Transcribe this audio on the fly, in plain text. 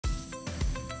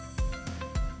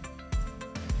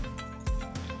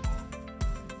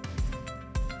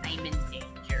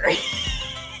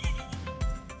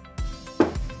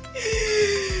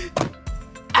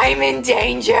I'm in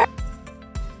danger.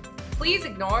 Please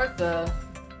ignore the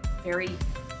very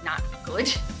not good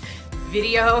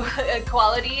video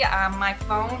quality on my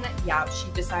phone. Yeah, she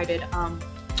decided,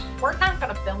 we're not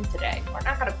gonna film today. We're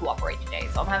not gonna cooperate today.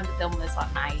 So I'm having to film this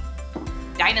on my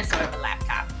dinosaur of a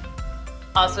laptop.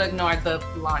 Also ignore the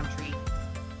laundry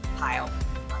pile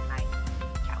on my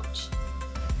couch.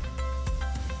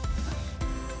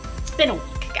 It's been a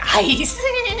week, guys.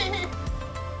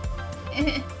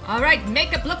 All right,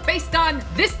 makeup look based on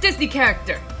this Disney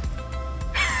character.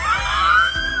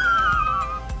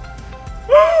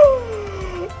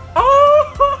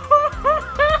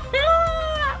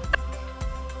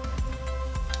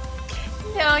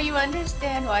 Now you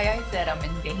understand why I said I'm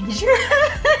in danger.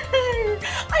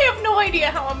 I have no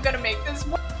idea how I'm gonna make this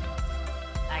work.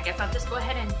 I guess I'll just go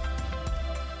ahead and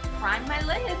prime my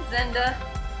lids and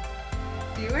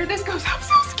see where this goes. I'm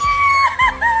so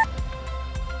scared.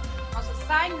 Also,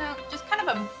 side note, just kind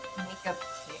of a makeup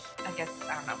tip, I guess.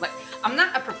 I don't know. Like, I'm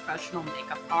not a professional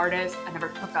makeup artist. I never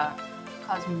took a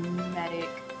cosmetic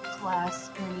class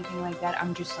or anything like that.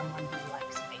 I'm just someone who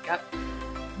likes makeup.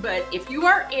 But if you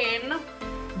are in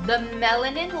the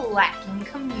melanin lacking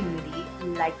community,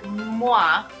 like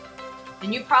moi,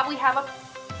 then you probably have an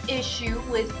issue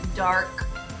with dark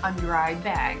under eye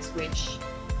bags, which,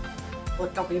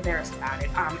 look, don't be embarrassed about it.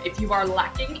 If you are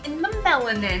lacking in the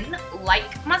melanin,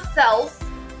 like myself,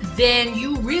 then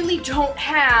you really don't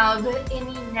have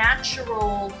any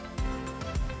natural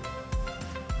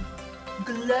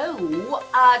glow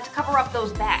to cover up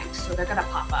those bags, so they're gonna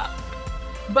pop up.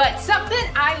 But something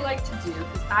I like to do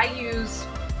is I use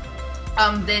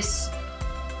this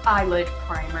eyelid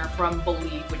primer from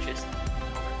Believe, which is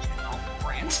original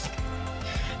brand.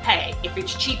 Hey, if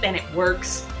it's cheap and it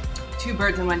works, two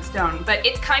birds in one stone. But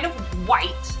it's kind of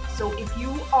white, so if you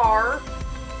are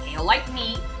pale like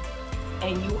me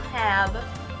and you have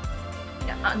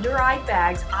under eye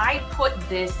bags, I put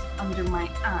this under my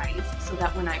eyes so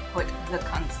that when I put the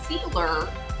concealer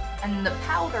and the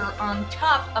powder on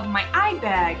top of my eye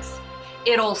bags,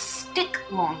 it'll stick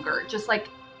longer. Just like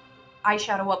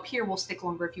eyeshadow up here will stick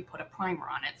longer if you put a primer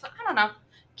on it. So I don't know,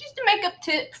 just a makeup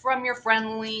tip from your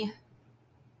friendly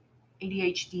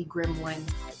ADHD gremlin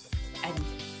and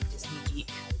Disney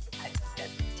geek.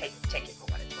 Take it for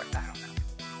what it's worth, I don't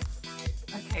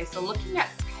know. Okay, so looking at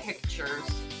pictures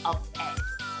of Ed,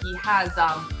 he has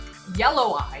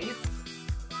yellow eyes.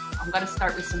 I'm gonna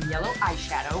start with some yellow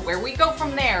eyeshadow. Where we go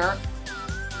from there,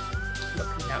 look,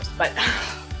 who knows, but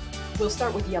we'll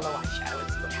start with yellow eyeshadow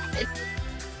and see what happens.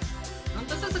 Well,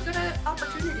 this is a good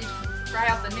opportunity to try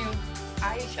out the new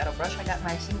eyeshadow brush. I got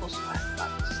my single swatch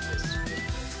box this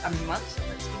week, month, so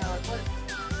let's see how it works.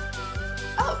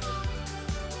 Oh,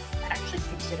 that actually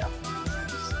picks it up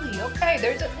nicely. Okay,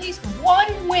 there's at least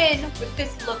one win with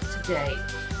this look today.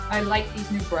 I like these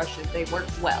new brushes, they work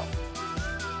well.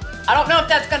 I don't know if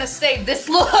that's gonna save this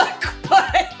look,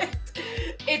 but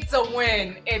it's a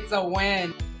win. It's a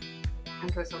win.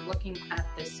 Okay, so looking at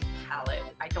this palette,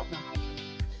 I don't know if you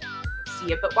can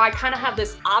see it, but I kind of have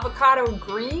this avocado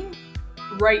green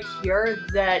right here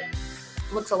that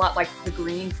looks a lot like the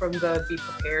green from the Be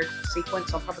Prepared sequence,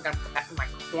 so I'm probably gonna put that in my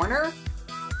corner.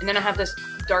 And then I have this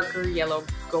darker yellow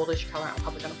goldish color I'm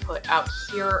probably gonna put out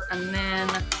here, and then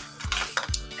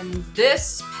in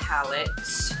this palette,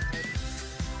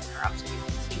 up so you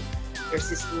can see, there's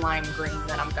this lime green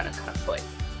that I'm gonna kind of put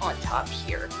on top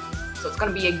here. So it's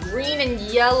gonna be a green and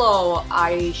yellow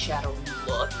eyeshadow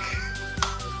look.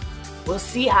 We'll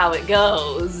see how it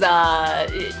goes. My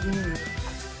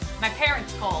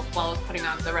parents called while I was putting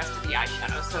on the rest of the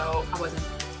eyeshadow, so I wasn't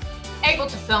able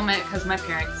to film it because my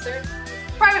parents, they're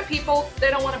private people.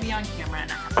 They don't want to be on camera,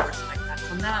 and I have to respect that.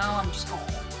 So now I'm just gonna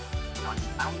put on the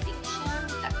foundation.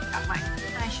 Got my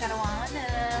eyeshadow on.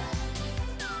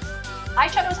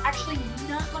 Eyeshadow's actually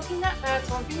not looking that bad,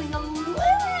 so I'm feeling a little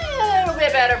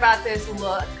bit better about this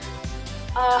look.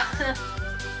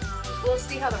 We'll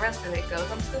see how the rest of it goes.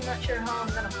 I'm still not sure how I'm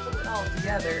gonna put it all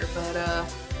together, but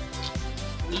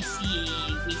we see.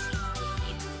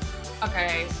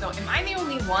 Okay, so am I the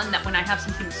only one that when I have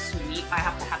something sweet, I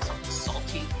have to have something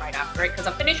salty right after it? Because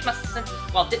I finished my,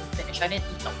 well, didn't finish, I didn't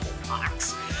eat the whole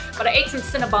box, but I ate some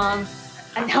Cinnabons,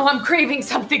 and now I'm craving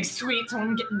something sweet, so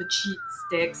I'm getting the cheat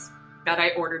sticks that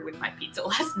I ordered with my pizza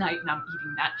last night, and I'm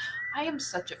eating that. I am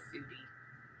such a foodie.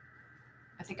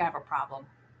 I think I have a problem.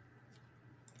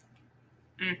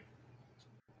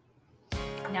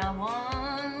 Now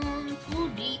on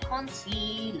to the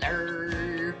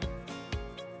concealer.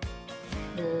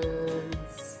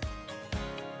 Because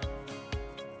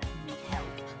I need help.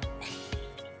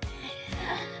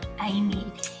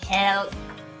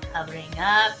 covering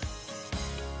up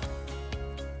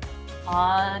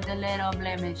all the little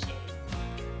blemishes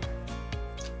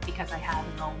because I have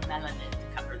no melanin to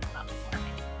cover them up for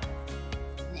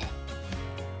me.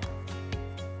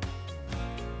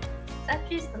 Such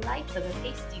is the life of a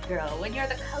pasty girl when you're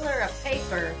the color of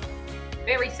paper.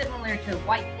 Very similar to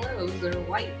white clothes or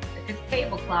white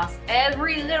tablecloths.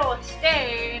 Every little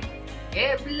stain,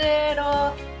 every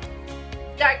little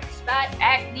dark spot,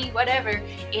 acne, whatever,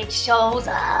 it shows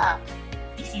up.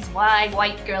 This is why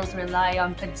white girls rely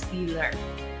on concealer.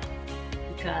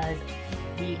 Because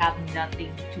we have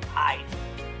nothing to hide.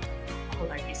 All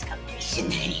our discoloration.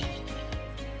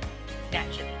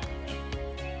 Naturally.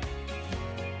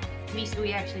 At least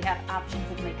we actually have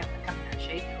options of makeup that come in our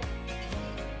shade.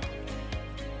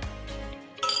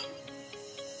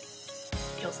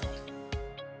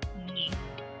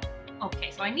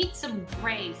 Okay, so I need some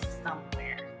gray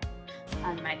somewhere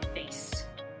on my face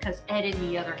because Ed and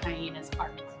the other hyenas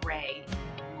are gray in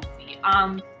the movie.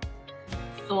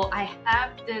 So I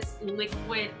have this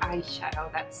liquid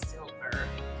eyeshadow that's silver.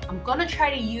 I'm gonna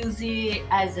try to use it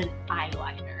as an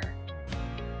eyeliner.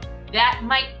 That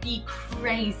might be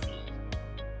crazy.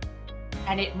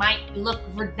 And it might look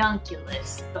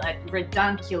redunculous, but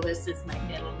redunculous is my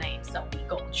middle name, so we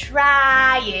gonna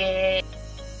try it.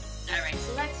 Alright,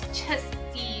 so let's just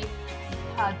see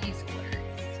how this works.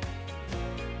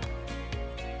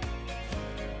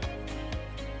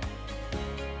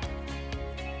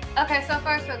 Okay, so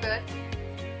far so good.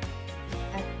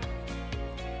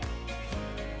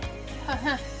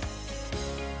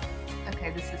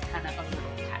 Okay, this is kind of a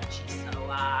little patchy, so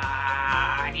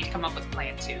I need to come up with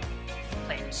plan 2.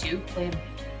 Plan 2, plan B.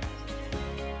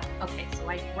 Okay, so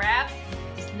I grabbed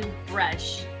this little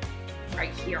brush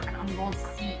right here, and I'm going to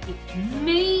see if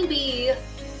maybe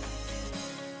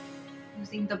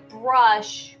using the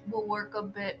brush will work a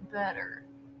bit better.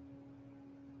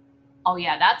 Oh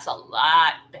yeah, that's a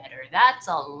lot better. That's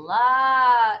a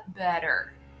lot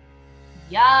better.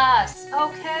 Yes,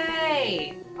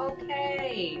 okay,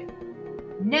 okay.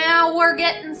 Now we're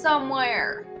getting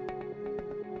somewhere.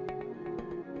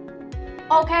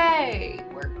 Okay,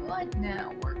 we're good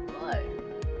now, we're good.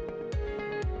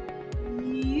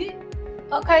 Yeah.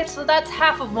 Okay, so that's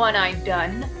half of one eye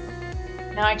done.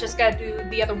 Now I just gotta do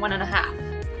the other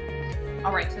 1.5.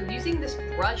 Alright, so using this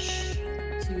brush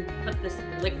to put this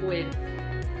liquid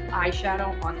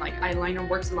eyeshadow on like eyeliner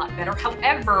works a lot better.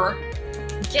 However,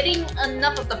 getting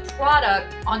enough of the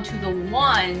product onto the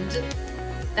wand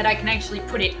that I can actually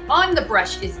put it on the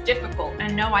brush is difficult.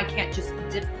 And no, I can't just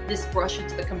dip this brush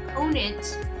into the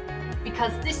component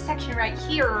because this section right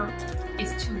here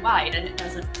is too wide and it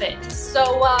doesn't fit.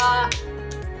 So,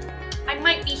 I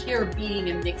might be here beating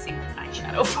and mixing this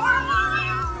eyeshadow for a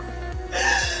while.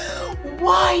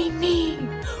 Why me?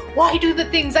 Why do the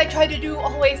things I try to do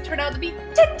always turn out to be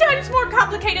 10 times more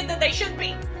complicated than they should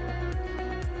be?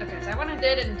 Okay, so I went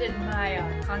ahead and did my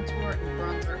contour and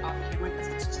bronzer off camera because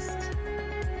it's not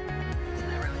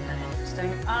really that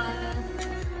interesting.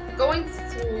 Going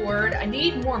forward, I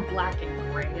need more black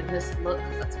and gray in this look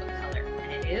because that's what color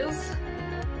it is.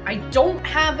 I don't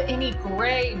have any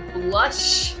gray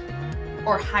blush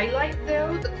or highlight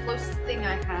though. The closest thing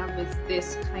I have is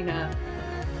this kind of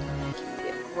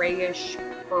grayish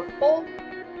purple.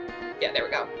 Yeah, there we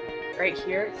go. Right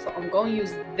here. So I'm going to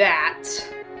use that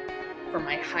for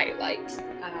my highlight.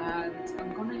 And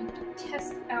I'm going to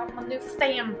test out my new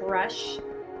fan brush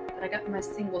that I got in my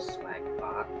single swag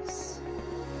box.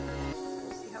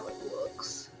 We'll see how it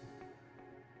looks.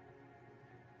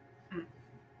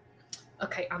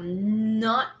 Okay, I'm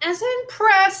not as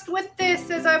impressed with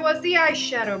this as I was the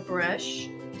eyeshadow brush.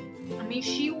 I mean,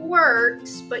 she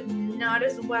works, but not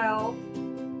as well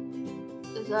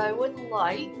as I would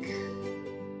like. Okay,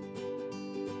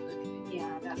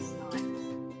 yeah, that's not.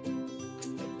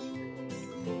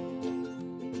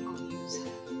 I'll use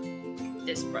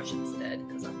this brush instead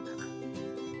because I'm gonna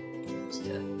use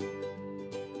it.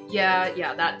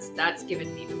 Yeah, that's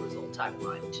giving me the result I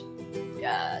want.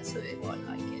 Yeah, so it won't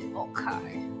like it.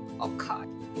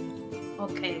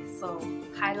 Okay, so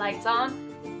highlights on.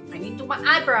 I need to do my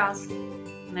eyebrows.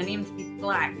 And I need them to be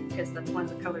black because that's one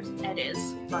of the colors Ed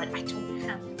is. But I don't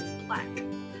have black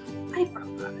eyebrow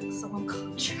products, so I'm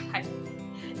gonna try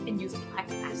and use black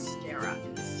mascara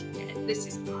instead. This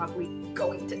is probably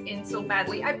going to end so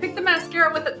badly. I picked the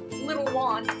mascara with a little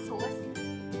wand, so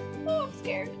listen. Oh, I'm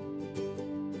scared.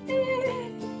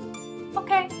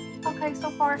 Okay, so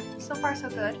far so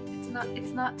good.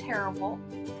 It's not terrible.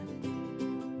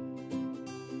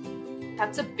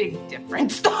 That's a big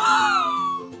difference.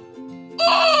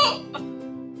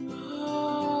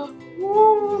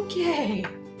 Okay.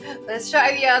 Let's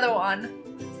try the other one.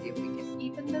 Let's see if we can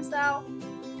even this out.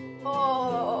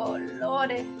 Oh,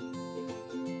 Lordy.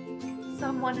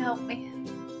 Someone help me.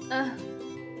 They're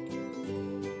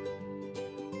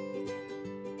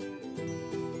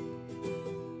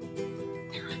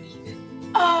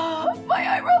uneven. Oh,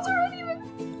 my eyebrows are uneven.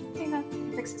 Hang on, I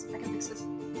can fix this. I can fix this.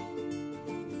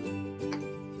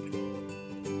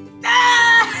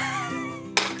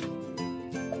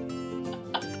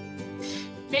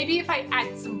 Maybe if I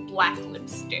add some black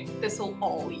lipstick, this will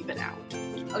all even out.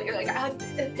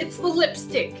 It's the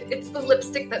lipstick. It's the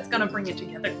lipstick that's gonna bring it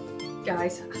together,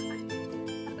 guys. I think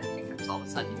that's all of a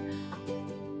sudden.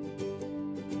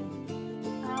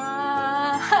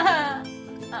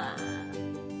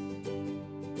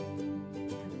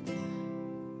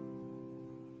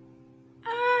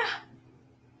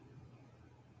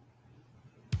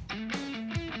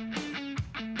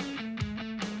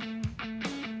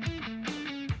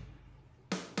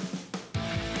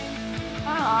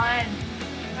 Come on.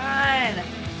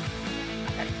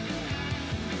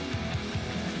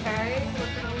 Okay,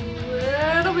 looking a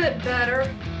little bit better.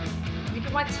 Let me do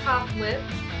my top lip.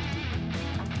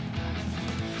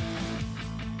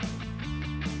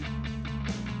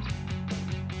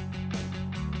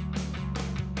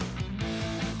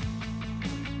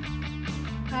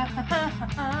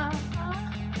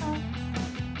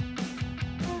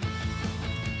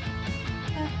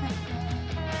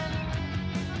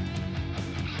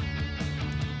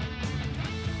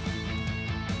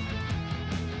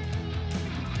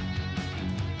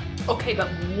 Okay, but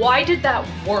why did that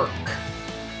work?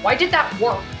 Why did that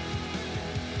work?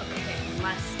 Okay,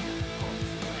 less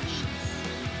flashes.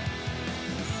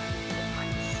 Let's see if I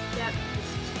step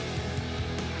this to...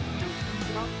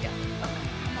 Yeah, okay,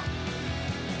 come on.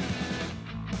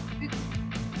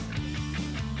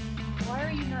 Why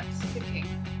are you not sticking?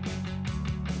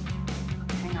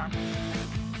 Okay, hang on.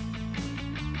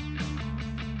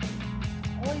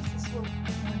 Always this little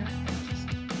corner.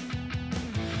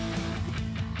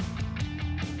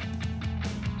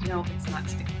 No, it's not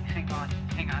sticking. Hang on.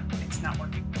 It's not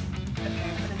working. Okay, I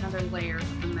put another layer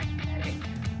of the magnetic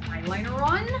eyeliner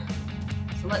on.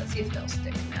 So let's see if they'll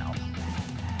stick now.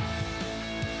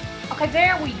 Okay,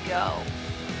 there we go.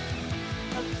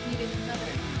 I just needed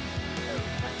another. Oh,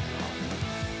 that's all.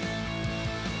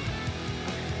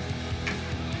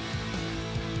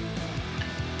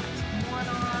 That's one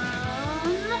on.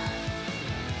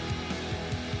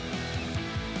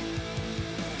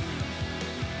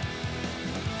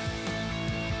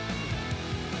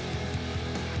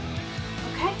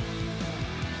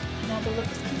 The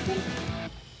look is complete.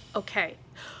 Okay,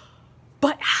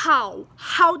 but how?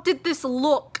 How did this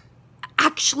look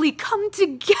actually come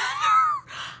together?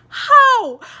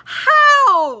 How?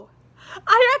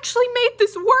 I actually made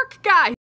this work, guys.